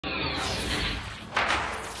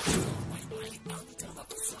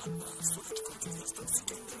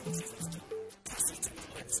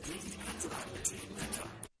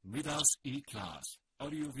Midas E-Class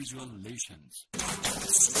Audio-Visual Relations.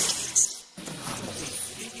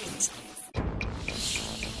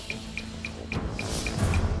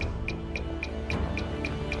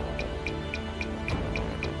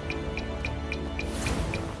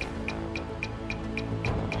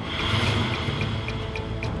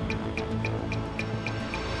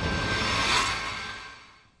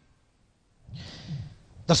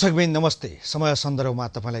 दर्शकबिन नमस्ते। समय सन्दर्भमा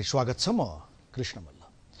तपाईलाई स्वागत छ। म कृष्ण मल्ल।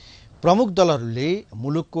 प्रमुख दलहरूले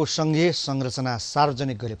मुलुकको सङ्घीय संरचना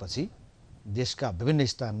सार्वजनिक गरेपछि देशका विभिन्न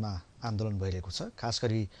स्थानमा आन्दोलन भइरहेको छ। खास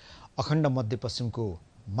गरी अखण्ड मध्यपश्चिमको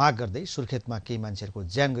माग गर्दै सुर्खेतमा केही मान्छेहरूको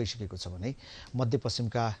ज्यान गइसकेको छ भने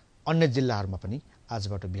मध्यपश्चिमका अन्य जिल्लाहरूमा पनि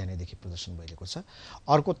आजबाट बिहानैदेखि प्रदर्शन भइरहेको छ।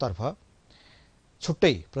 अर्कोतर्फ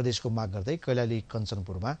छुट्टै प्रदेशको माग गर्दै कैलाली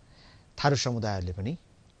कञ्चनपुरमा थारू समुदायहरूले पनि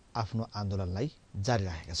आफ्नो आन्दोलनलाई जारी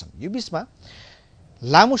राखेका छन्। यो बीचमा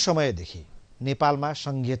लामो समयदेखि नेपालमा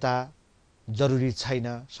संघीयता जरुरी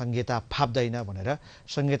छैन, संघीयता फाप्दैन भनेर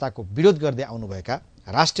संघीयताको विरोध गर्दै आउनुभएका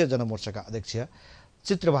राष्ट्रिय जनमोर्चाका अध्यक्ष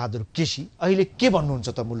चित्र बहादुर केसी अहिले के भन्नुहुन्छ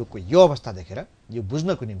त मुलुकको यो अवस्था देखेर, यो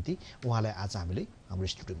बुझ्नको निम्ति उहाँलाई आज हामीले हाम्रो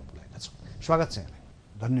स्टुडियोमा बोलाएका छौँ। स्वागत छ यहाँलाई।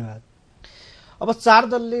 धन्यवाद। अब 4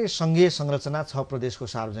 दलले संघीय संरचना 6 प्रदेशको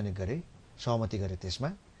सार्वजनिक गरे, सहमति गरे।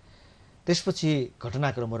 त्यसपछि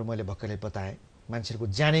घटनाक्रमहरू मैले भर्खरै बताएँ। मान्छेहरूको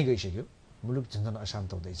ज्यानै गइसक्यो, मुलुक झन्झन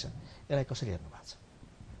अशान्त हुँदैछ। यसलाई कसरी हेर्नु भएको छ?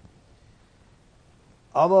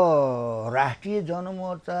 अब राष्ट्रिय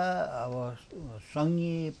जनमोर्चा अब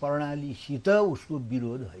सङ्घीय प्रणालीसित उसको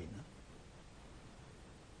विरोध होइन।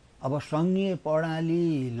 अब सङ्घीय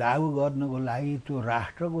प्रणाली लागू गर्नको लागि त्यो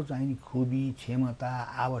राष्ट्रको चाहिँ खुबी, क्षमता,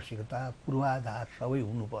 आवश्यकता, पूर्वाधार सबै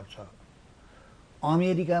हुनुपर्छ।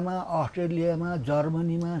 अमेरिकामा, अस्ट्रेलियामा,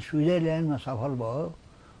 जर्मनीमा, स्विजरल्यान्डमा सफल भयो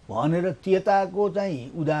भनेर त्यताको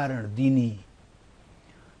चाहिँ उदाहरण दिने,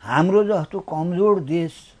 हाम्रो जस्तो कमजोर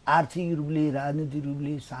देश आर्थिक रूपले, राजनीतिक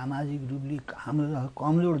रूपले, सामाजिक रूपले हाम्रो जस्तो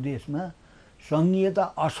कमजोर देशमा सङ्घीयता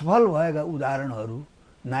असफल भएका उदाहरणहरू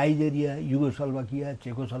नाइजेरिया, युगोस्लोभाकिया,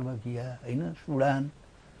 चेकोस्लोभाकिया, होइन, सुडान,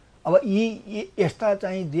 अब यी यस्ता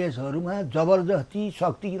चाहिँ देशहरूमा जबरजस्ती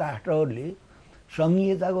शक्ति राष्ट्रहरूले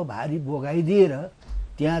सङ्घीयताको भारी बोकाइदिएर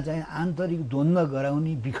त्यहाँ चाहिँ आन्तरिक द्वन्द्व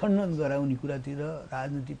गराउने, विखण्डन गराउने कुरातिर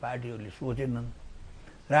राजनीतिक पार्टीहरूले सोचेनन्।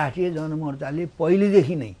 राष्ट्रिय जनमोर्चाले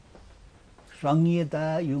पहिलेदेखि नै सङ्घीयता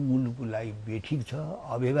यो मुलुकको लागि बेठिक छ,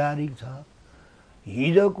 अव्यवहारिक छ।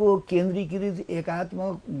 हिजोको केन्द्रीकृत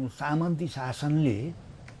एकात्मक सामन्ती शासनले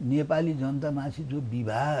नेपाली जनतामाथि जो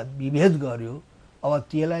विभेद गर्यो, अब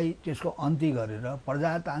त्यसको अन्त्य गरेर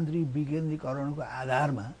प्रजातान्त्रिक विकेन्द्रीकरणको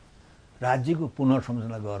आधारमा राज्यको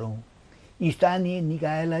पुनर्संरचना गरौँ, स्थानीय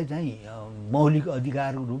निकायलाई चाहिँ मौलिक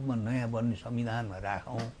अधिकारको रूपमा नयाँ बन्ने संविधानमा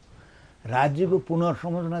राखौँ, राज्यको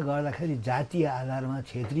पुनर्संरचना गर्दाखेरि जातीय आधारमा,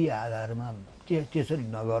 क्षेत्रीय आधारमा त्यसरी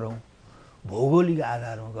नगरौँ, भौगोलिक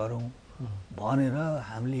आधारमा गरौँ भनेर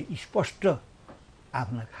हामीले स्पष्ट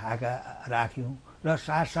आफ्ना खाका राख्यौँ। र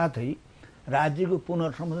साथसाथै राज्यको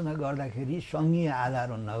पुनर्संरचना गर्दाखेरि सङ्घीय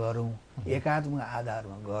आधारमा नगरौँ, एकात्मक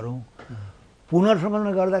आधारमा गरौँ।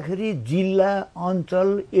 पुनर्संरचना गर्दाखेरि जिल्ला, अञ्चल,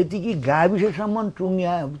 यतिकै गाविससम्म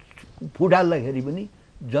फुटाल्दाखेरि पनि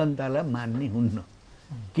जनतालाई मान्ने हुन्न।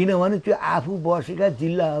 किनभने त्यो आफू बसेका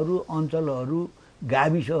जिल्लाहरू, अञ्चलहरू,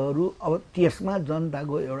 गाविसहरू, अब त्यसमा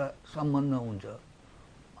जनताको एउटा सम्बन्ध हुन्छ,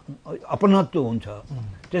 अपनत्व हुन्छ।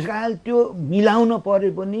 त्यस कारण त्यो मिलाउन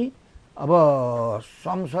परे पनि अब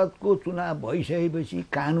संसदको चुनाव भइसकेपछि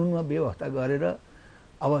कानुनमा व्यवस्था गरेर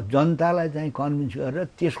अब जनतालाई चाहिँ कन्भिन्स गरेर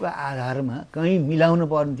त्यसको आधारमा कहीँ मिलाउनु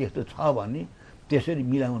पर्ने त्यस्तो छ भने त्यसरी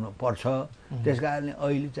मिलाउनु पर्छ। त्यस कारणले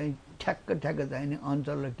अहिले चाहिँ ठ्याक्क चाहिने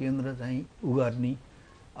अञ्चल र केन्द्र चाहिँ गर्ने,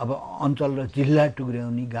 अब अञ्चल र जिल्ला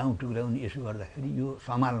टुक्र्याउने, गाउँ टुक्र्याउने, यसो गर्दाखेरि यो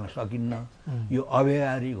सम्हाल्न सकिन्न, यो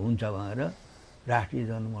अव्यवहारिक हुन्छ भनेर राष्ट्रिय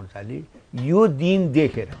जनमोर्चाले यो दिन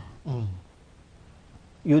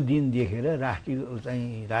देखेर राष्ट्रिय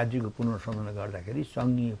राज्यको पुनर्संरचना गर्दाखेरि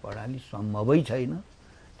सङ्घीय प्रणाली सम्भवै छैन।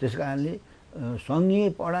 त्यस कारणले सङ्घीय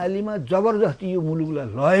प्रणालीमा जबरजस्ती यो मुलुकलाई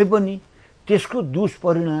लए पनि त्यसको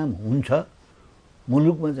दुष्परिणाम हुन्छ।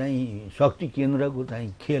 मुलुकमा चाहिँ शक्ति केन्द्रको चाहिँ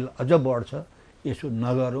खेल अझ बढ्छ। यसो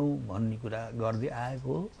नगरौँ भन्ने कुरा गर्दै आएको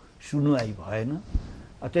हो, सुनुवाई भएन।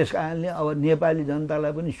 त्यस कारणले अब नेपाली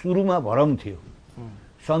जनतालाई पनि सुरुमा भरम थियो,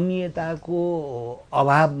 सङ्घीयताको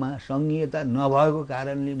अभावमा, सङ्घीयता नभएको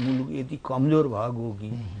कारणले मुलुक यति कमजोर भएको हो कि,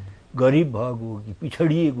 गरिब भएको हो कि,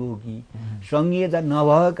 पिछडिएको हो कि, सङ्घीयता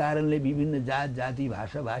नभएको कारणले विभिन्न जात जाति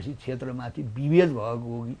भाषा भाषी क्षेत्रमाथि विभेद भएको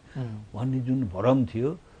हो कि भन्ने जुन भ्रम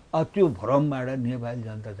थियो, अब त्यो भ्रमबाट नेपाली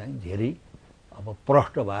जनता चाहिँ धेरै अब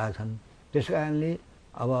प्रष्ट भएका छन्। त्यस कारणले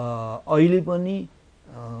अब अहिले पनि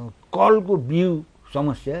कलको बिउ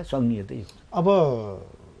समस्या सङ्घीयतै हो। अब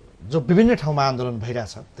जो विभिन्न ठाउँमा आन्दोलन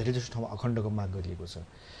भइरहेछ, धेरै जसो ठाउँमा अखण्डको माग गरिएको छ,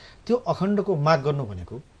 त्यो अखण्डको माग गर्नु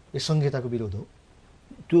भनेको यो सङ्घीयताको विरोध हो?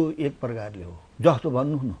 त्यो एक प्रकारले हो जस्तो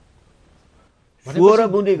भन्नुहोस् न। 16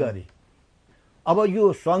 बुँदे गरी अब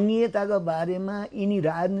यो सङ्घीयताको बारेमा यिनी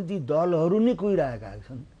राजनीतिक दलहरू नै कुहिरहेका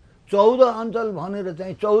छन्। 14 अञ्चल भनेर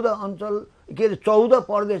चाहिँ 14 अञ्चल के अरे 14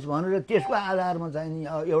 प्रदेश भनेर त्यसको आधारमा चाहिँ नि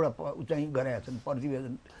एउटा चाहिँ गरेका छन्,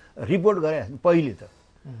 प्रतिवेदन रिपोर्ट गरेका छन्। पहिले त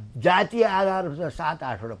जातीय आधार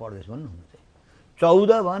 7-8वटा प्रदेश भन्नु चाहिँ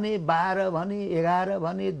 14 भने 12 भने 11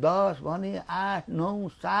 भने 10 भने 8 9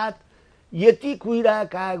 7 यति कुहिरा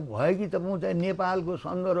काग भयो कि तपाईँ चाहिँ नेपालको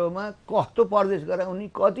सन्दर्भमा कस्तो प्रदेश गराउने,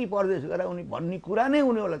 कति प्रदेश गराउने भन्ने कुरा नै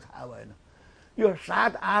उनीहरूलाई थाहा भएन। यो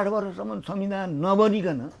 7-8 वर्षसम्म संविधान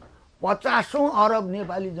नबनिकन 50औं अरब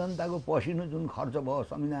नेपाली जनताको पसिनो जुन खर्च भयो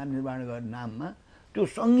संविधान निर्माण गर्ने नाममा, त्यो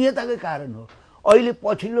सङ्घीयताकै कारण हो। अहिले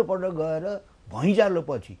पछिल्लो पटक गएर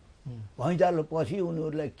भैँचालोपछि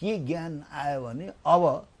उनीहरूलाई के ज्ञान आयो भने अब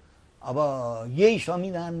यही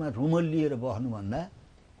संविधानमा रुमल्लिएर बस्नुभन्दा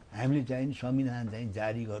हामीले चाहिँ संविधान चाहिँ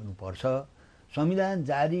जारी गर्नुपर्छ। संविधान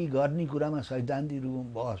जारी गर्ने कुरामा सैद्धान्तिक रूपमा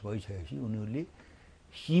बहस भइसकेपछि उनीहरूले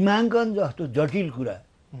सीमाङ्कन जस्तो जटिल कुरा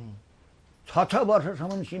 6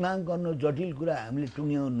 वर्षसम्म सीमाङ्कन जटिल कुरा हामीले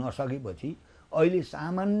टुङ्ग्याउन नसकेपछि अहिले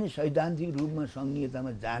सामान्य सैद्धान्तिक रूपमा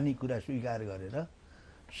सङ्घीयतामा जाने कुरा स्वीकार गरेर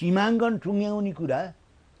सीमाङ्कन टुङ्ग्याउने कुरा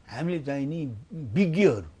हामीले चाहिँ नि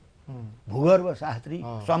विज्ञहरू, भूगर्भशास्त्री,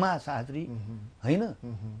 समाजशास्त्री होइन,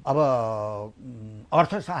 अब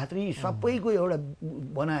अर्थशास्त्री सबैको एउटा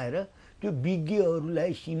बनाएर त्यो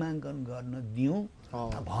विज्ञहरूलाई सीमाङ्कन गर्न दिउँ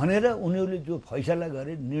भनेर उनीहरूले जो फैसला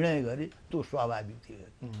गरे, निर्णय गरे, त्यो स्वाभाविक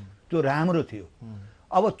थियो, त्यो राम्रो थियो।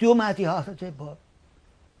 अब त्यो माथि हस्तक्षेप भयो।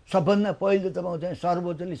 सबभन्दा पहिले तपाईँ चाहिँ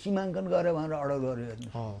सर्वोच्चले सीमाङ्कन गरेर भनेर अर्डर गर्यो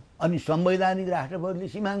हेर्नुहोस्। अनि संवैधानिक राष्ट्रपतिले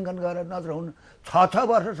सीमाङ्कन गरेर नत्र हुन 6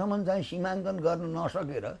 वर्षसम्म चाहिँ सीमाङ्कन गर्न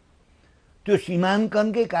नसकेर त्यो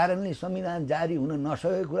सीमाङ्कनकै कारणले संविधान जारी हुन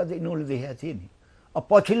नसकेको कुरा त यिनीहरूले देखेका थिए नि। अब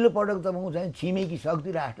पछिल्लो पटक तपाईँ चाहिँ छिमेकी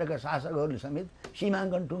शक्ति राष्ट्रका शासकहरूले समेत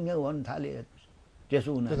सीमाङ्कन टुङ्ग्याउ भन्न थाले। त्यसो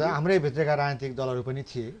हुन हाम्रै भित्रका राजनीतिक दलहरू पनि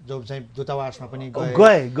थिए जो चाहिँ दूतावासमा पनि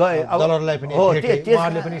गए दलहरूलाई पनि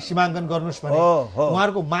उहाँहरूले पनि सीमाङ्कन गर्नुहोस् भने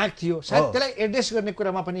उहाँहरूको माग थियो। सायद त्यसलाई एड्रेस गर्ने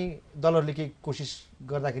कुरामा पनि दलहरूले केही कोसिस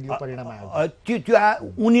गर्दाखेरि यो परिणाम आयो।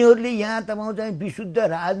 त्यो उनीहरूले यहाँ तपाईँ चाहिँ विशुद्ध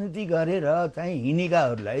राजनीति गरेर चाहिँ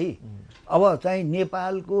हिँडेकाहरूलाई अब चाहिँ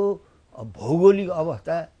नेपालको भौगोलिक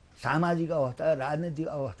अवस्था, सामाजिक अवस्था, राजनीतिक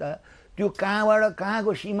अवस्था, त्यो कहाँबाट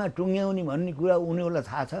कहाँको सीमा टुङ्ग्याउने भन्ने कुरा उनीहरूलाई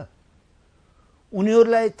थाहा छ।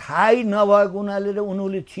 उनीहरूलाई थाहै नभएको हुनाले र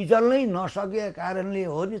उनीहरूले छिचल्नै नसकेका कारणले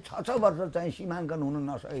हो नि 6 वर्ष चाहिँ सीमाङ्कन हुन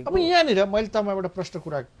नसकेको। अब यहाँनिर मैले तपाईँबाट एउटा प्रश्न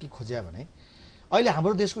कुरा के खोजेँ भने अहिले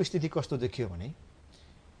हाम्रो देशको स्थिति कस्तो देखियो भने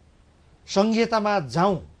सङ्घीयतामा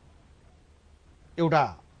जाउँ एउटा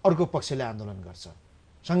अर्को पक्षले आन्दोलन गर्छ,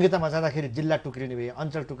 सङ्घीयतामा जाँदाखेरि जिल्ला टुक्रिने भए,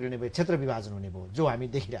 अञ्चल टुक्रिने भए, क्षेत्र विभाजन हुने भयो, जो हामी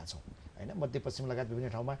देखिरहेछौँ होइन। मध्यपश्चिम लगायत विभिन्न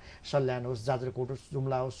ठाउँमा सल्यान होस्, जाजरकोट होस्,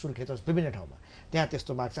 जुम्ला होस्, सुर्खेत होस्, विभिन्न ठाउँमा त्यहाँ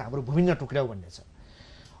त्यस्तो माग छ, हाम्रो भूमिन्न टुक्र्याउ भन्ने छ।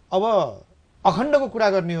 अब अखण्डको कुरा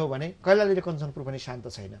गर्ने हो भने कैलाली र कञ्चनपुर पनि शान्त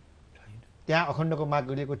छैन। त्यहाँ अखण्डको माग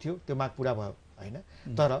गरिएको थियो, त्यो माग पुरा भयो होइन।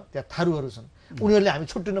 तर त्यहाँ थारूहरू छन्, उनीहरूले हामी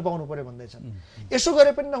छुट्टिन पाउनु पर्यो भन्दैछन्। यसो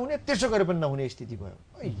गरे पनि नहुने, त्यसो गरे पनि नहुने स्थिति भयो।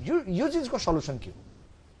 यो चिजको सल्युसन के हो?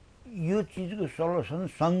 यो चिजको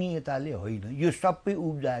सल्युसन सङ्घीयताले होइन, यो सबै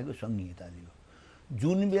उब्जाएको सङ्घीयताले हो।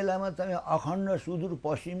 जुन बेलामा तपाईँ अखण्ड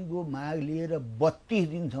सुदूरपश्चिमको माग लिएर 32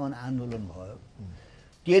 दिनसम्म आन्दोलन भयो,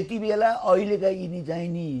 त्यति बेला अहिलेका यिनी चाहिँ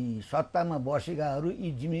नि सत्तामा बसेकाहरू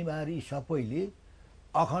यी जिम्मेवारी सबैले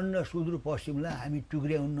अखण्ड सुदूरपश्चिमलाई हामी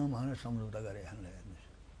टुक्र्याउन्न भनेर सम्झौता गरे हामीलाई हेर्नुहोस्।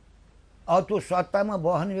 अब त्यो सत्तामा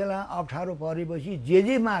बस्ने बेला अप्ठ्यारो परेपछि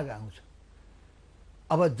जे माग आउँछ,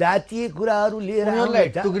 अब जातीय कुराहरू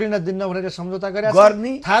लिएर टुक्रिन दिन्न भनेर सम्झौता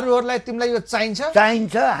गर्ने, थारूहरूलाई तिमीलाई यो चाहिन्छ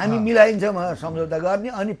हामी मिलाइन्छ भनेर सम्झौता गर्ने,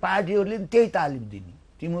 अनि पार्टीहरूले त्यही तालिम दिने,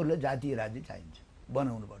 तिमीहरूलाई जातीय राज्य चाहिन्छ,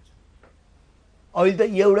 बनाउनुपर्छ। अहिले त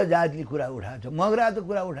एउटा जातिले कुरा उठाएको छ, मगराको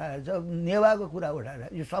कुरा उठाएको छ, नेवाको कुरा उठाएको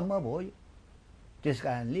छ, यो सम्भव हो। त्यस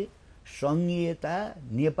कारणले सङ्घीयता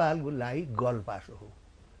नेपालको लागि गलपासो हो।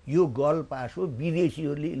 यो गलपासो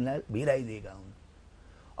विदेशीहरूले यिनलाई भिराइदिएका हुन्।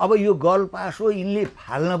 अब यो गलपासो यिनले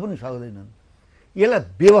फाल्न पनि सक्दैनन्, यसलाई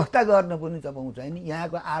व्यवस्था गर्न पनि तपाईँ चाहिँ नि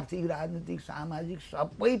यहाँको आर्थिक, राजनीतिक, सामाजिक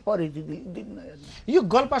सबै परिस्थिति दिन। यो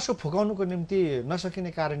गलपासो फुकाउनुको निम्ति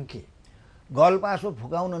नसकिने कारण के? गलपासो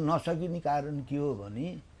फुकाउन नसकिने कारण के हो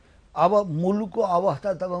भने अब मुलुकको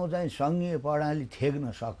अवस्था तपाईँ चाहिँ सङ्घीय प्रणाली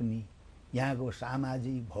थेक्न सक्ने, यहाँको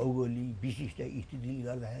सामाजिक भौगोलिक विशिष्ट स्थितिले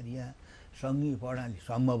गर्दाखेरि यहाँ सङ्घीय प्रणाली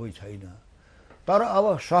सम्भवै छैन। तर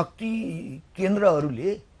अब शक्ति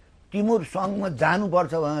केन्द्रहरूले तिमुर सङ्घमा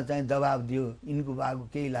जानुपर्छ भनेर चाहिँ दबाब दियो, यिनको बाको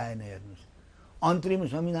केही लागेन। हेर्नुहोस्, अन्तरिम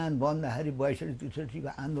संविधान बन्दाखेरि 62-63 को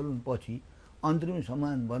आन्दोलनपछि अन्तरिम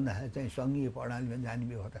संविधान बन्दाखेरि चाहिँ सङ्घीय प्रणालीमा जाने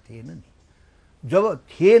व्यवस्था थिएन नि। जब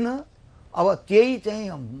थिएन, अब त्यही चाहिँ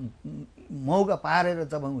मौका पारेर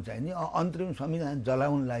तपाईँको चाहिँ नि अन्तरिम संविधान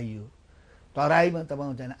जलाउन लागियो, तराईमा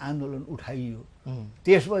तपाईँको चाहिँ आन्दोलन उठाइयो।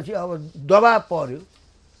 त्यसपछि अब दबाब पर्यो,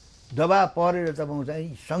 दबाब परेर तपाईँको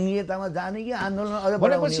चाहिँ संहितामा जाने कि आन्दोलन अझ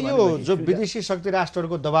भनेपछि यो जो विदेशी शक्ति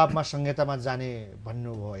राष्ट्रहरूको दबाबमा संहितामा जाने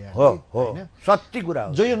भन्नुभयो यहाँ, हो, सत्य कुरा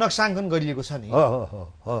हो। जो यो नक्साङ्कन गरिएको छ नि,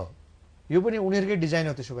 हो, यो पनि उनीहरूकै डिजाइन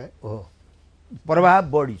हो। त्यसो भए हो, प्रभाव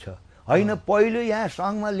बढी छ। होइन, पहिलो यहाँ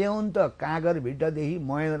सङ्घमा ल्याउनु त काँगरभिट्टादेखि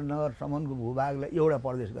महेन्द्रनगरसम्मको भूभागलाई एउटा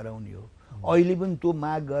प्रदेश गराउने हो। अहिले पनि त्यो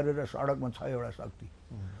माग गरेर सडकमा छ एउटा शक्ति,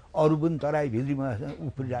 अरू पनि तराई भित्रीमा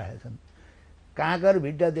उफ्रिरहेका छन्।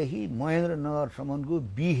 काँगरभिट्टादेखि महेन्द्रनगरसम्मको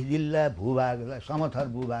 20 जिल्ला भूभागलाई, समथर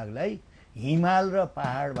भूभागलाई हिमाल र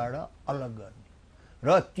पहाडबाट अलग गर्ने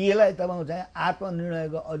र त्यसलाई तपाईँको चाहिँ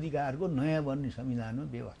आत्मनिर्णयको अधिकारको नयाँ बन्ने संविधानमा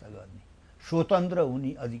व्यवस्था गर्ने, स्वतन्त्र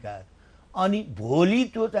हुने अधिकार। अनि भोलि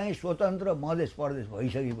त्यो चाहिँ स्वतन्त्र मधेस प्रदेश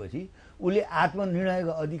भइसकेपछि उसले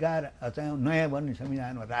आत्मनिर्णयको अधिकार चाहिँ नयाँ बन्ने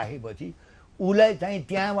संविधानमा राखेपछि उसलाई चाहिँ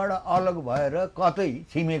त्यहाँबाट अलग भएर कतै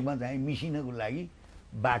छिमेकमा चाहिँ मिसिनको लागि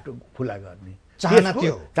बाटो खुला गर्ने चाहना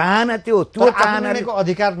त्यो चाहनाको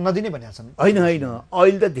अधिकार नदिने भनेका छन्। होइन,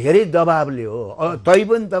 अहिले त धेरै दबाबले हो।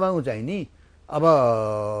 तैपनि तपाईँको चाहिँ नि अब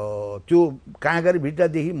त्यो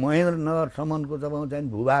काँगरभिट्टादेखि महेन्द्रनगरसम्मको तपाईँको चाहिँ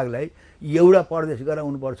भूभागलाई एउटा प्रदेश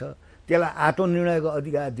गराउनुपर्छ, त्यसलाई आत्मनिर्णयको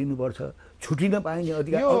अधिकार दिनुपर्छ, छुटिन पाइने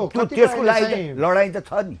अधिकार। त्यसको लागि लडाइँ त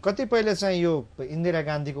छ नि। कतिपयले चाहिँ यो इन्दिरा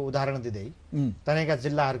गान्धीको उदाहरण दिँदै तनहुँका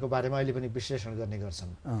जिल्लाहरूको बारेमा अहिले पनि विश्लेषण गर्ने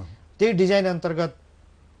गर्छन्। त्यही डिजाइन अन्तर्गत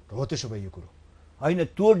हो त्यसो भए यो कुरो होइन।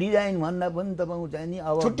 त्यो डिजाइन भन्दा पनि तपाईँको चाहिँ नि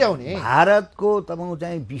अब छुट्याउने भारतको तपाईँको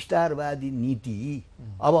चाहिँ विस्तारवादी नीति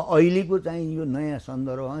अब अहिलेको चाहिँ यो नयाँ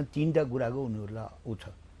सन्दर्भमा 3टा कुराको उनीहरूलाई उ छ।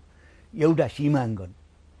 एउटा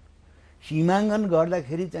सीमाङ्कन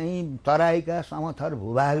गर्दाखेरि चाहिँ तराईका समथर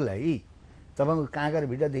भूभागलाई तपाईँको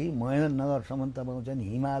काँगरभिट्टादेखि महेन्द्रनगरसम्म तपाईँको चाहिँ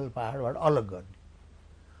हिमाल पहाडबाट अलग गर्ने,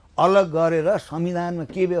 अलग गरेर संविधानमा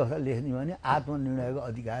के व्यवस्था लेख्ने भने आत्मनिर्णयको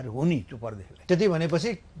अधिकार हो नि त्यो प्रदेशलाई। त्यति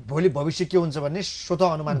भनेपछि भोलि भविष्य के हुन्छ भन्ने स्वतः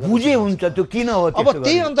अनुमान बुझे हुन्छ। त्यो किन हो? अब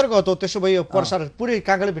त्यही अन्तर्गत हो। त्यसो भए यो पर्सा पुरै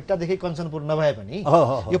काँगरभिट्टादेखि कञ्चनपुर नभए पनि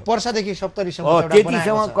यो पर्सादेखि सप्तरीसम्म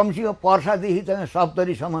त्यतिसम्म कमसेकम पर्सादेखि चाहिँ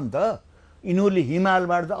सप्तरीसम्म त यिनीहरूले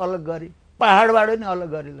हिमालबाट त अलग गरे, पहाडबाट नि अलग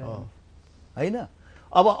गरे होइन।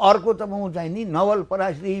 अब अर्को तपाईँको चाहिँ नि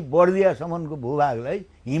नवलपरासीदेखि बर्दियासम्मको भूभागलाई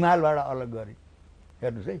हिमालबाट अलग गरे।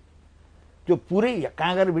 हेर्नुहोस् है, त्यो पुरै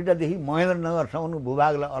काँगरभिट्टादेखि महेन्द्रनगरसम्मको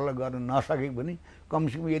भूभागलाई अलग गर्न नसके पनि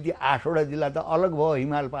कमसेकम यदि 8वटा जिल्ला त अलग भयो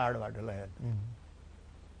हिमाल पहाडबाट ल। हेर्नु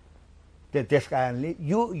त्यस कारणले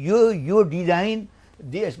यो डिजाइन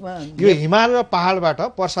देशमा यो हिमाल र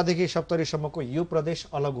पहाडबाट पर्सादेखि सप्तरीसम्मको यो प्रदेश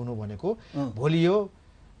अलग हुनु भनेको भोलि यो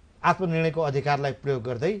आत्मनिर्णयको अधिकारलाई प्रयोग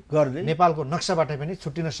गर्दै नेपालको नक्साबाट पनि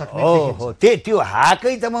छुट्टिन सक्ने हो। त्यो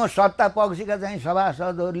हाकै त म सत्ता पक्षका चाहिँ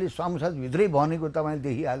सभासदहरूले संसदभित्रै भनेको तपाईँले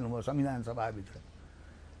देखिहाल्नुभयो। संविधान सभाभित्र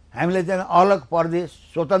हामीले चाहिँ अलग प्रदेश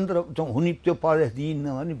स्वतन्त्र हुने त्यो प्रदेश दिइन्न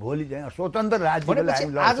भने भोलि चाहिँ स्वतन्त्र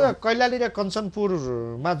राज्य। आज कैलाली र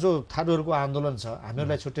कञ्चनपुरमा जो थारूहरूको आन्दोलन छ,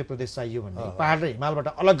 हामीहरूलाई छुट्टै प्रदेश चाहियो भन्ने, पहाड र हिमालबाट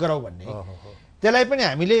अलग गराउ भन्ने, त्यसलाई पनि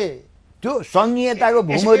हामीले त्यो संघीयताको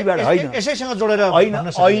भूमरीबाट होइन यसैसँग जोडेर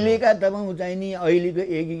होइन। अहिलेका तपाईँको चाहिँ नि अहिलेको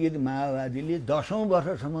एकीकृत माओवादीले 10औं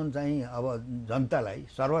वर्षसम्म चाहिँ अब जनतालाई,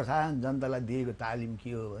 सर्वसाधारण जनतालाई दिएको तालिम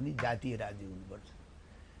के हो भने जातीय राज्य हुनुपर्छ,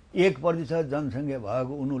 1% जनसङ्ख्या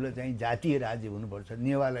भएको उनीहरूले चाहिँ जातीय राज्य हुनुपर्छ,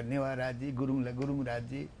 नेवारलाई नेवार राज्य, गुरुङलाई गुरुङ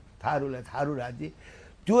राज्य, थारूलाई थारू राज्य।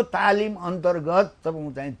 त्यो तालिम अन्तर्गत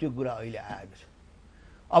तपाईँको चाहिँ त्यो कुरा अहिले आएको छ।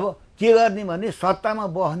 अब के गर्ने भने सत्तामा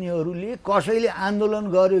बस्नेहरूले कसैले आन्दोलन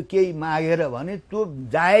गर्यो केही मागेर भने त्यो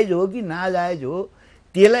जायज हो कि नाजायज हो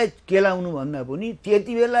त्यसलाई केलाउनु भन्दा पनि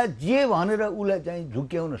त्यति बेला जे भनेर उसलाई चाहिँ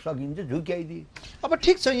झुक्क्याउन सकिन्छ झुक्क्याइदिए। अब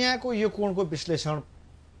ठिक छ, यहाँको यो कोणको विश्लेषण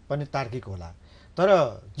पनि तार्किक होला, तर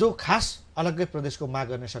जो खास अलग्गै प्रदेशको माग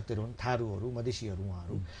गर्ने शक्तिहरू हुन् थारूहरू, मधेसीहरू,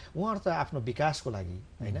 उहाँहरू त आफ्नो विकासको लागि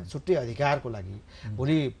होइन, छुट्टै अधिकारको लागि,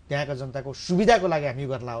 भोलि त्यहाँका जनताको सुविधाको लागि हामी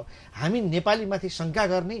गर्ला हो। हामी नेपालीमाथि शङ्का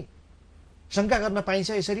गर्न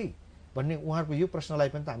पाइन्छ यसरी भन्ने उहाँहरूको यो प्रश्नलाई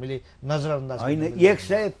पनि त हामीले नजरअन्दाज होइन।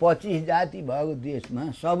 125 जाति भएको देशमा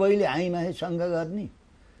सबैले हामीमाथि शङ्का गर्ने।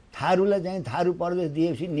 थारूलाई चाहिँ थारू प्रदेश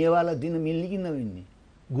दिएपछि नेवारलाई दिन मिल्ने कि नमिल्ने,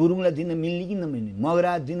 गुरुङलाई दिन मिल्ने कि नमिल्ने,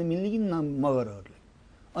 मगरा दिन मिल्ने कि मगरहरूलाई,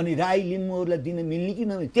 अनि राई लिम्बूहरूलाई दिन मिल्ने कि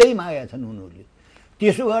नमिल्ने, त्यही मागेका छन् उनीहरूले।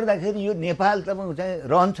 त्यसो गर्दाखेरि यो नेपाल तपाईँको चाहिँ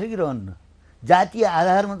रहन्छ कि रहन्न? जातीय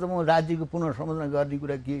आधारमा तपाईँको राज्यको पुनर्संरचना गर्ने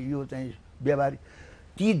कुरा के यो चाहिँ व्यवहारिक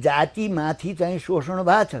ती जातिमाथि चाहिँ शोषण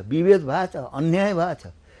भएको छ, विभेद भएको छ, अन्याय भएको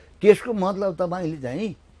छ। त्यसको मतलब तपाईँले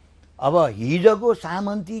चाहिँ अब हिजोको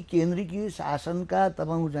सामन्ती केन्द्रीकृत शासनका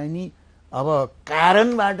तपाईँको चाहिँ नि अब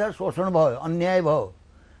कारणबाट शोषण भयो, अन्याय भयो,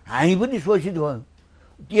 हामी पनि शोषित भयौँ।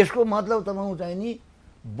 त्यसको मतलब तपाईँको चाहिँ नि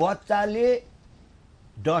बच्चाले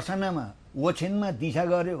डसनामा ओछ्यानमा दिशा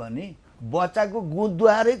गऱ्यो भने बच्चाको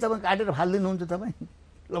गुदद्वारै तपाईँ काटेर फालिदिनुहुन्छ तपाईँ?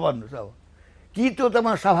 ल भन्नुहोस् अब कि त्यो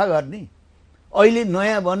तपाईँ सफा गर्ने? अहिले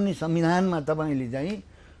नयाँ बन्ने संविधानमा तपाईँले चाहिँ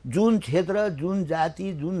जुन क्षेत्र, जुन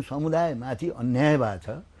जाति, जुन समुदायमाथि अन्याय भएको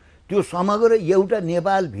छ त्यो समग्र एउटा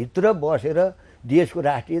नेपालभित्र बसेर देशको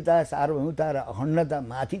राष्ट्रियता, सार्वभौमता र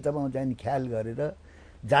अखण्डतामाथि तपाईँ चाहिँ ख्याल गरेर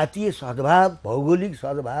जातीय सद्भाव, भौगोलिक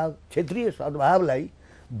सद्भाव, क्षेत्रीय सद्भावलाई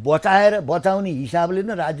बचाउने हिसाबले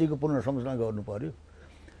नै राज्यको पुनर्संरचना गर्नु पर्यो।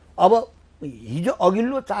 अब हिजो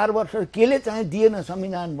अघिल्लो 4 वर्ष केले चाहिँ दिएन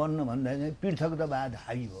संविधान बन्न भन्दा चाहिँ पृथकतावाद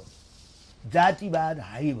हावी भयो, जातिवाद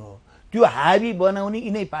हावी भयो। त्यो हावी बनाउने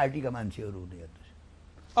यिनै पार्टीका मान्छेहरू हुने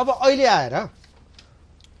हेर्नुहोस्। अब अहिले आएर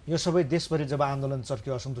यो सबै देशभरि जब आन्दोलन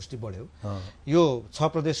चर्क्यो, असन्तुष्टि बढ्यो, यो 6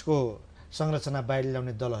 प्रदेशको संरचना बाहिर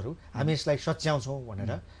ल्याउने दलहरू हामी यसलाई सच्याउँछौँ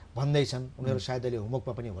भनेर भन्दैछन्। उनीहरू सायद अहिले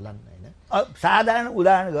हुमकमा पनि होलान् होइन? साधारण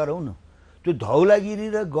उदाहरण गरौँ न, त्यो धौलागिरी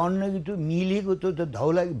र गण्डकी त्यो मिलेको त्यो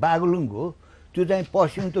धौलागिरी बागलुङ हो, त्यो चाहिँ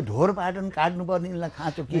पश्चिम त्यो ढोरपाटन काट्नुपर्नेलाई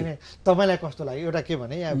खाँचो के? तपाईँलाई कस्तो लाग्यो? एउटा के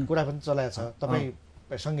भने यहाँ कुरा पनि चलाएको छ, तपाईँ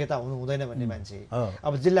संहिता हुनु हुँदैन भन्ने मान्छे।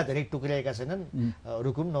 अब जिल्ला धेरै टुक्रिएका छैनन्,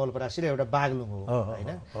 रुकुम, नवलपरासी र एउटा बागलुङ हो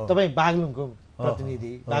होइन? तपाईँ बागलुङको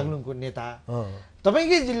प्रतिनिधि, बागलुङको नेता,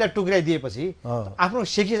 तपाईँकै जिल्ला टुक्राइदिएपछि आफ्नो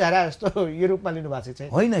सेकी धारा जस्तो यो रूपमा लिनु भएको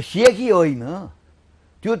छ? होइन, सेकी होइन,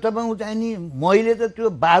 त्यो तपाईँको चाहिँ नि मैले त त्यो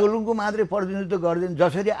बागलुङको मात्रै प्रतिनिधित्व गर्दैन।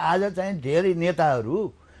 जसरी आज चाहिँ धेरै नेताहरू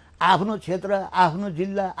आफ्नो क्षेत्र, आफ्नो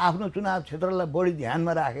जिल्ला, आफ्नो चुनाव क्षेत्रलाई बढी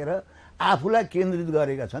ध्यानमा राखेर आफूलाई केन्द्रित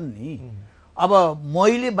गरेका छन् नि। अब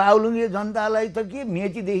मैले बागलुङे जनतालाई त के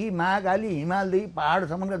मेचीदेखि महाकाली, हिमालदेखि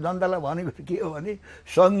पहाडसम्मका जनतालाई भनेको के हो भने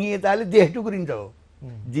सङ्घीयताले देश टुक्रिन्छ हो।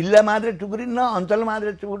 जिल्ला मात्रै टुक्रिन्न, अञ्चल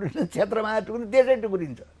मात्रै टुक्रिन्न, क्षेत्र मात्रै टुक्रिन्छ, देशै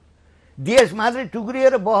टुक्रिन्छ। देश मात्रै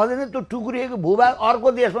टुक्रिएर बस्दैन, त्यो टुक्रिएको भूभाग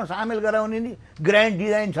अर्को देशमा सामेल गराउने नि ग्रान्ड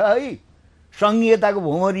डिजाइन छ है। सङ्घीयताको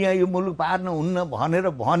भुमरी यहाँ यो मुलुक पार्न हुन्न भनेर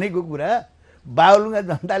भनेको कुरा बागलुङका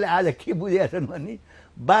जनताले आज के बुझेका छन् भने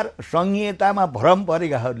सङ्घीयतामा भ्रम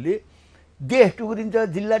परेकाहरूले देश टुक्रिन्छ,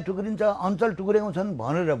 जिल्ला टुक्रिन्छ, अञ्चल टुक्र्याउँछन्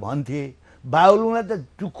भनेर भन्थे। बागलुङलाई त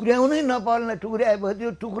टुक्र्याउनै नपर्ने, टुक्र्याएपछि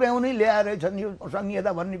त्यो टुक्र्याउनै ल्याएछन् यो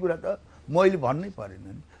सङ्घीयता भन्ने कुरा त मैले भन्नै परेन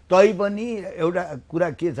नि। तैपनि एउटा कुरा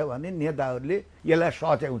के छ भने नेताहरूले यसलाई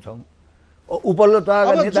सच्याउँछौँ, उपल्लो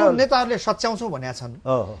तहका नेताहरूले सच्याउँछौँ भनेका छन्।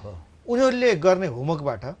 उनीहरूले गर्ने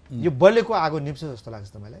होमवर्कबाट यो बलेको आगो निप्छ जस्तो लाग्छ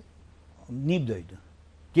तपाईँलाई? निप्दैन।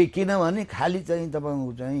 किनभने खालि चाहिँ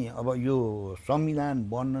तपाईँको चाहिँ अब यो संविधान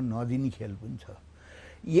बन्न नदिने खेल पनि छ।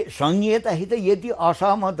 सङ्घीयतासित यति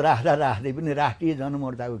असहमत राख्दै पनि राष्ट्रिय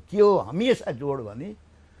जनमोर्चाको के हो हमेसा जोड भने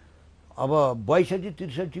अब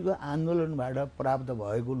 62-63 को आन्दोलनबाट प्राप्त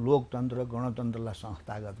भएको लोकतन्त्र, गणतन्त्रलाई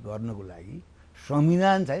संस्थागत गर्नको लागि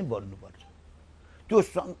संविधान चाहिँ बन्नुपर्छ। त्यो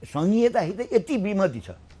सङ्घीयतासित यति विमति छ,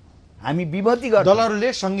 हामी विमति गर्छौँ।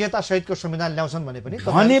 दलहरूले संहिता सहितको संविधान ल्याउँछन् भने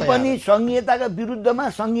पनि संहिताका विरुद्धमा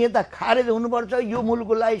संहिता खारेज हुनुपर्छ। यो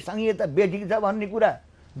मुलुकको लागि संहिता बेठिक छ भन्ने कुरा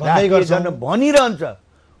भनिरहन्छ,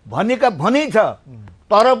 भनेका भनै छ।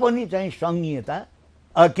 तर पनि चाहिँ संहिता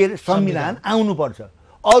के अरे संविधान आउनुपर्छ,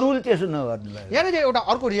 अरूले त्यसो नगर्नु। यहाँनिर एउटा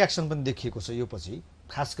अर्को रियाक्सन पनि देखिएको छ यो पछि,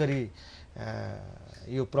 खास गरी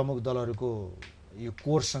यो प्रमुख दलहरूको यो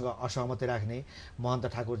कोर्ससँग असहमति राख्ने महन्त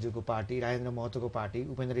ठाकुरजीको पार्टी, राजेन्द्र महतोको पार्टी,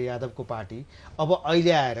 उपेन्द्र यादवको पार्टी अब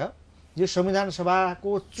अहिले आएर यो संविधान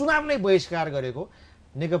सभाको चुनाव नै बहिष्कार गरेको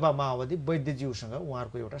नेकपा माओवादी वैद्यज्यूसँग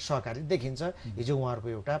उहाँहरूको एउटा सहकारी देखिन्छ। हिजो उहाँहरूको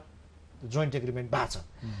एउटा जोइन्ट एग्रिमेन्ट भएको छ।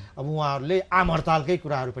 अब उहाँहरूले आम हडतालकै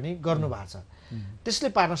कुराहरू पनि गर्नु भएको छ। त्यसले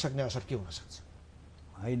पार्न सक्ने असर के हुनसक्छ?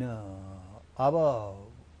 होइन, अब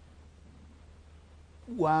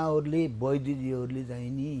उहाँहरूले वैद्यजीहरूले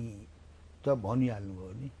चाहिँ नि त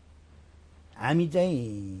भनिहाल्नुभयो नि, हामी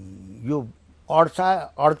चाहिँ यो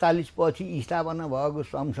 48 पछि स्थापना भएको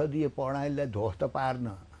संसदीय प्रणालीलाई ध्वस्त पार्न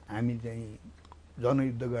हामी चाहिँ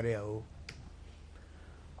जनयुद्ध गरे हो।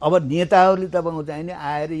 अब नेताहरूले तपाईँको चाहिँ नि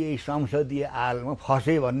आएर यही संसदीय आलमा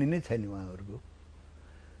फसे भन्ने नै छैन उहाँहरूको।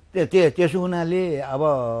 त्यसो हुनाले अब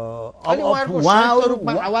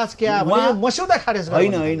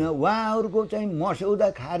होइन, उहाँहरूको चाहिँ मस्यौदा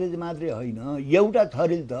खारेज मात्रै होइन, एउटा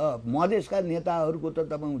थरीले त मधेसका नेताहरूको त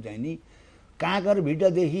तपाईँको चाहिँ नि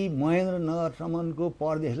काँकरभिट्टादेखि महेन्द्रनगरसम्मको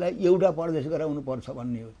प्रदेशलाई एउटा प्रदेश गराउनुपर्छ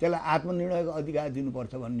भन्ने हो, त्यसलाई आत्मनिर्णयको अधिकार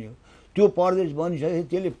दिनुपर्छ भन्ने हो। त्यो प्रदेश बनिसकेपछि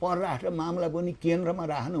त्यसले परराष्ट्र मामला पनि केन्द्रमा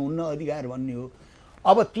राख्न हुन्न अधिकार भन्ने हो।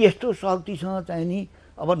 अब त्यस्तो शक्तिसँग चाहिँ नि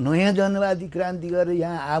अब नयाँ जनवादी क्रान्ति गरेर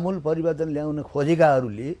यहाँ आमूल परिवर्तन ल्याउन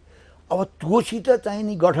खोजेकाहरूले अब त्योसित चाहिँ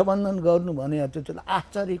नि गठबन्धन गर्नु भने त्यो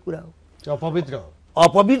आश्चर्य कुरा हो, अपवित्र हो,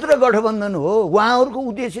 अपवित्र गठबन्धन हो। उहाँहरूको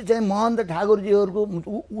उद्देश्य चाहिँ महन्त ठाकुरजीहरूको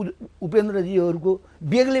उपेन्द्रजीहरूको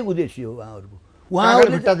बेग्लै उद्देश्य हो।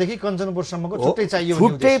 उहाँहरूदेखि कञ्चनपुरसम्मको छुट्टै चाहियो,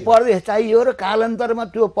 छुट्टै प्रदेश चाहियो र कालान्तरमा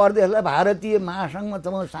त्यो प्रदेशलाई भारतीय महासङ्घमा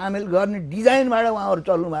तपाईँ सामेल गर्ने डिजाइनबाट उहाँहरू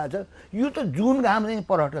चल्नु भएको छ। यो त जुन घाम चाहिँ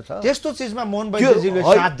प्रष्ट छ। त्यस्तो चिजमा मोहन वैद्यजीले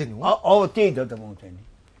साथ दिनु अब त्यही त तपाईँ चाहिँ नि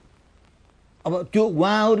अब त्यो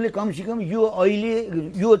उहाँहरूले कमसेकम यो अहिले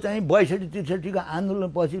यो चाहिँ 62-63 को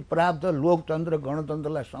आन्दोलनपछि प्राप्त लोकतन्त्र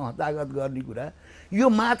गणतन्त्रलाई संस्थागत गर्ने कुरा यो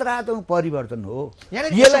मात्रात्मक परिवर्तन हो।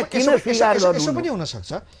 यसलाई किन स्वीकार गर्नु? यसो पनि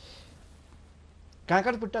हुनसक्छ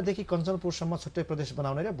काँकडपुट्टादेखि कञ्चनपुरसम्म छुट्टै प्रदेश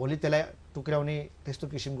बनाउने र भोलि त्यसलाई टुक्राउने त्यस्तो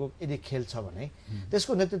किसिमको यदि खेल छ भने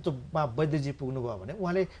त्यसको नेतृत्वमा वैद्यजी पुग्नुभयो भने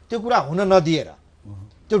उहाँले त्यो कुरा हुन नदिएर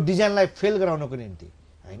त्यो डिजाइनलाई फेल गराउनको निम्ति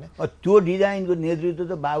होइन, त्यो डिजाइनको नेतृत्व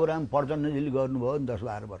त बाबुराम प्रचण्डजीले गर्नुभयो नि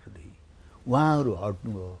 10-12 वर्षदेखि। उहाँहरू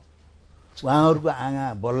हट्नुभयो, उहाँहरूको आँगा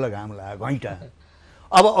बल्ल घाम लाग्यो घैँटा।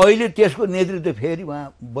 अब अहिले त्यसको नेतृत्व फेरि उहाँ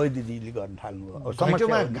वैद्यजीले गर्न थाल्नुभयो।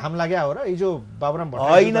 समस्यामा घाम लाग्या हो र हिजो बाबुराम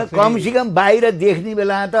होइन, कमसेकम बाहिर देख्ने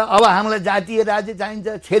बेला त अब हामीलाई जातीय राज्य चाहिन्छ,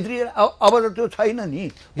 क्षेत्रीय अब त त्यो छैन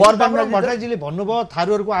नि। बाबुराम भट्टराईजीले भन्नुभयो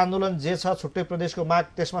थारूहरूको आन्दोलन जे छ छुट्टै प्रदेशको माग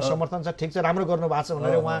त्यसमा समर्थन छ, ठिक छ, राम्रो गर्नु भएको छ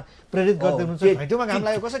भनेर उहाँ प्रेरित गर्दै हुनुहुन्छ। घैँटोमा घाम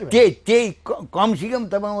लाग्यो कसरी? त्यही कमसेकम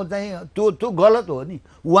तपाईँ चाहिँ त्यो गलत हो नि।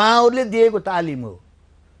 उहाँहरूले दिएको तालिम हो।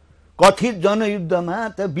 कथित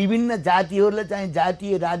जनयुद्धमा त विभिन्न जातिहरूलाई चाहिँ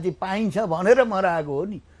जातीय राज्य पाइन्छ भनेर मराएको हो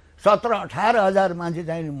नि। 17-18 हजार मान्छे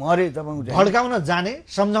चाहिँ मरे। तपाईँको भड्काउन जाने,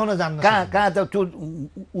 सम्झाउन जान्न कहाँ त त्यो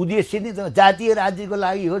उद्देश्य नै त जातीय राज्यको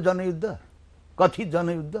लागि हो जनयुद्ध, कथित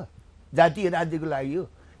जनयुद्ध जातीय राज्यको लागि हो,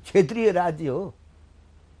 क्षेत्रीय राज्य हो।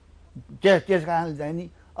 त्यस कारणले चाहिँ नि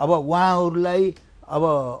अब उहाँहरूलाई अब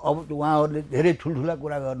उहाँहरूले धेरै ठुल्ठुला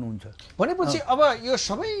कुरा गर्नुहुन्छ भनेपछि अब यो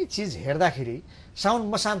सबै चिज हेर्दाखेरि साउन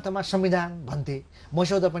मसान्तमा संविधान भन्थे,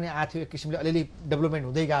 मसौदा पनि आएको थियो, एक किसिमले अलिअलि डेभलपमेन्ट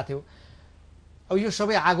हुँदै गएको थियो। अब यो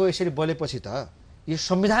सबै आगो यसरी बलेपछि त यो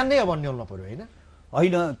संविधान नै अब अन्यलमा पर्यो होइन?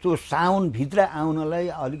 होइन, त्यो साउनभित्र आउनलाई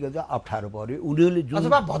अलिकति अप्ठ्यारो पर्यो उनीहरूले।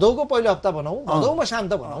 अथवा भदौको पहिलो हप्ता भनौँ, भदौमा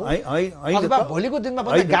शान्त भनौँ, अथवा भोलिको दिनमा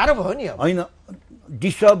पनि गाह्रो भयो नि। होइन,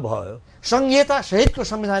 डिस्टर्ब भयो। संहिता सहितको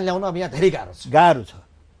संविधान ल्याउन अब यहाँ धेरै गाह्रो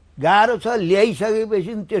छ।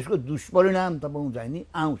 ल्याइसकेपछि त्यसको दुष्परिणाम तपाईँ चाहिँ नि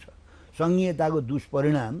आउँछ। संहिताको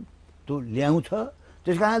दुष्परिणाम त्यो ल्याउँछ।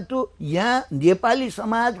 त्यस कारण त्यो यहाँ नेपाली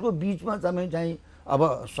समाजको बिचमा तपाईँ चाहिँ अब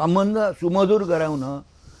सम्बन्ध सुमधुर गराउन,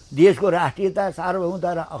 देशको राष्ट्रियता,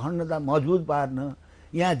 सार्वभौमता र अखण्डता मजबुत पार्न,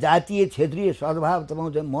 यहाँ जातीय क्षेत्रीय सद्भाव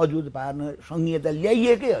तपाईँ चाहिँ मजबुत पार्न संहिता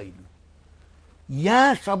ल्याइएकै होइन।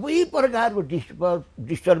 यहाँ सबै प्रकारको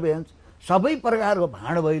डिस्टर्बेन्स, सबै प्रकारको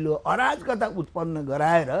भाँडभैलो, अराजकता उत्पन्न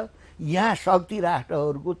गराएर यहाँ शक्ति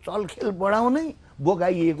राष्ट्रहरूको चलखेल बढाउनै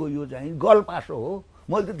बोकाइएको यो चाहिँ गलपासो हो।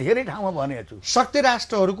 मैले त धेरै ठाउँमा भनेको छु। शक्ति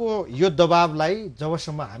राष्ट्रहरूको यो दबावलाई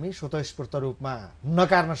जबसम्म हामी स्वतस्फूर्त रूपमा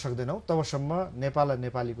नकार्न सक्दैनौँ तबसम्म नेपाल र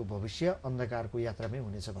नेपालीको भविष्य अन्धकारको यात्रामै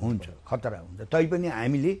हुन्छ, खतरा हुन्छ। तैपनि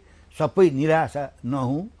हामीले सबै निराशा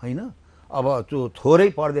नहौँ होइन। अब त्यो थोरै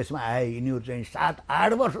प्रदेशमा आए यिनीहरू चाहिँ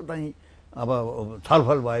 7-8 वर्ष चाहिँ अब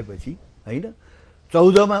छलफल भएपछि होइन,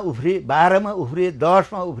 14मा उफ्रे, 12मा उफ्रे,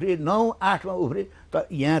 10मा उफ्रे, 9-8मा उफ्रे, त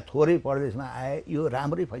यहाँ थोरै प्रदेशमा आए, यो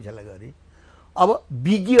राम्रै फैसला गरे। अब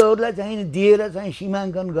विज्ञहरूलाई चाहिँ दिएर चाहिँ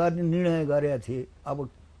सीमाङ्कन गर्ने निर्णय गरेका थिए, अब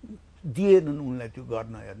दिएनन् उनलाई त्यो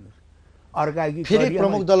गर्न। हेर्नुहोस्, अर्का कि फेरि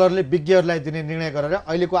प्रमुख दलहरूले विज्ञहरूलाई दिने निर्णय गरेर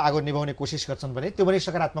अहिलेको आगो निभाउने कोसिस गर्छन् भने त्यो पनि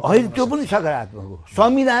सकारात्मक होइन। त्यो पनि सकारात्मक हो।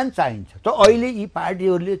 संविधान चाहिन्छ त। अहिले यी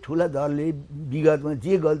पार्टीहरूले, ठुला दलले विगतमा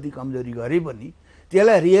जे गल्ती कमजोरी गरे पनि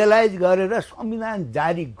त्यसलाई रियलाइज गरेर संविधान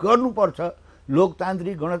जारी गर्नुपर्छ,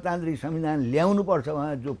 लोकतान्त्रिक गणतान्त्रिक संविधान ल्याउनुपर्छ।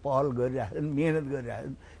 उहाँ जो पहल गरिरहेछन्, मेहनत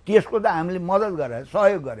गरिरहेछन्, त्यसको त हामीले मद्दत गरेर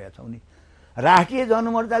सहयोग गरेका छौँ नि। राष्ट्रिय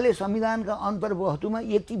जनमोर्चाले संविधानका अन्तर्वस्तुमा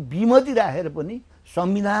यति विमति राखेर पनि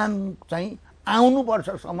संविधान चाहिँ आउनुपर्छ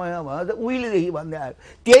समय भयो त उहिलेदेखि भन्दै आयो।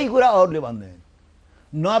 त्यही कुरा अरूले भन्दैन।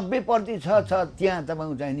 90% छ त्यहाँ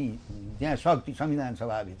तपाईँको चाहिँ नि त्यहाँ शक्ति संविधान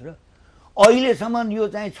सभाभित्र। अहिलेसम्म यो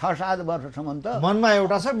चाहिँ 6-7 वर्षसम्म त मनमा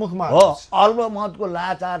एउटा छ, मुखमा हो। अल्पमतको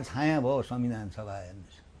लाचार छाया भयो संविधान सभा।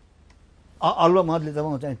 हेर्नुहोस्, अल्पमतले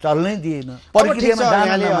तपाईँको चाहिँ चल्नै दिएन। प्रक्रियामा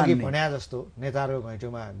अघि भने जस्तो नेताहरूको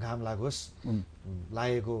घैँटोमा घाम लागोस्,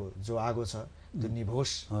 लागेको जो आगो छ त्यो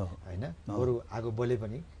निभोस् होइन, बरु आगो बले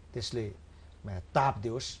पनि त्यसले ताप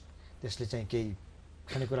दियोस्, त्यसले चाहिँ केही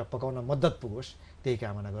खानेकुरा पकाउन मद्दत पुगोस्, त्यही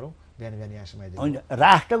कामना गरौँ। बिहान यहाँ समय हुन्छ।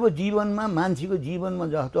 राष्ट्रको जीवनमा, मान्छेको जीवनमा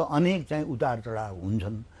जस्तो अनेक चाहिँ उतार चढाव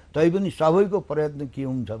हुन्छन्, तैपनि सबैको प्रयत्न के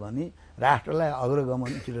हुन्छ भने राष्ट्रलाई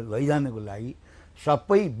अग्रगमनतिर लैजानको लागि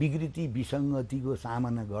सबै विकृति विसङ्गतिको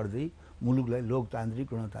सामना गर्दै मुलुकलाई लोकतान्त्रिक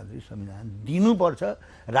गणतान्त्रिक संविधान दिनुपर्छ।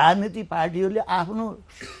 राजनीतिक पार्टीहरूले आफ्नो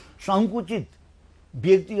सङ्कुचित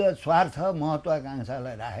व्यक्तिगत स्वार्थ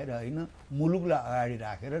महत्त्वाकाङ्क्षालाई राखेर होइन, मुलुकलाई अगाडि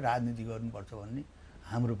राखेर राजनीति गर्नुपर्छ भन्ने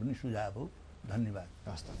हाम्रो पनि सुझाव हो। धन्यवाद।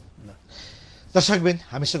 दर्शकबिन,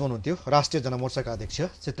 हामीसँग हुनुहुन्थ्यो राष्ट्रिय जनमोर्चाका अध्यक्ष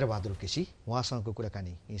चित्र बहादुर केसी। उहाँसँगको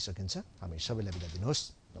कुराकानी यहीँ सकिन्छ। हामी सबैलाई बिदा दिनुहोस्।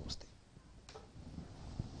 नमस्ते।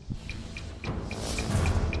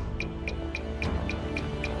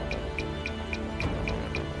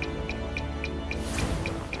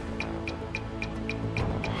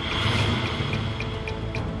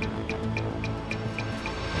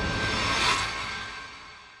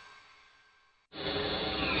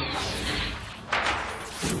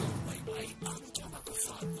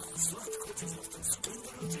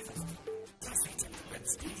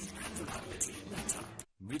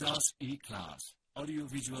 Vidas E-Class Audio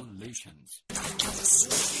Visual Relations.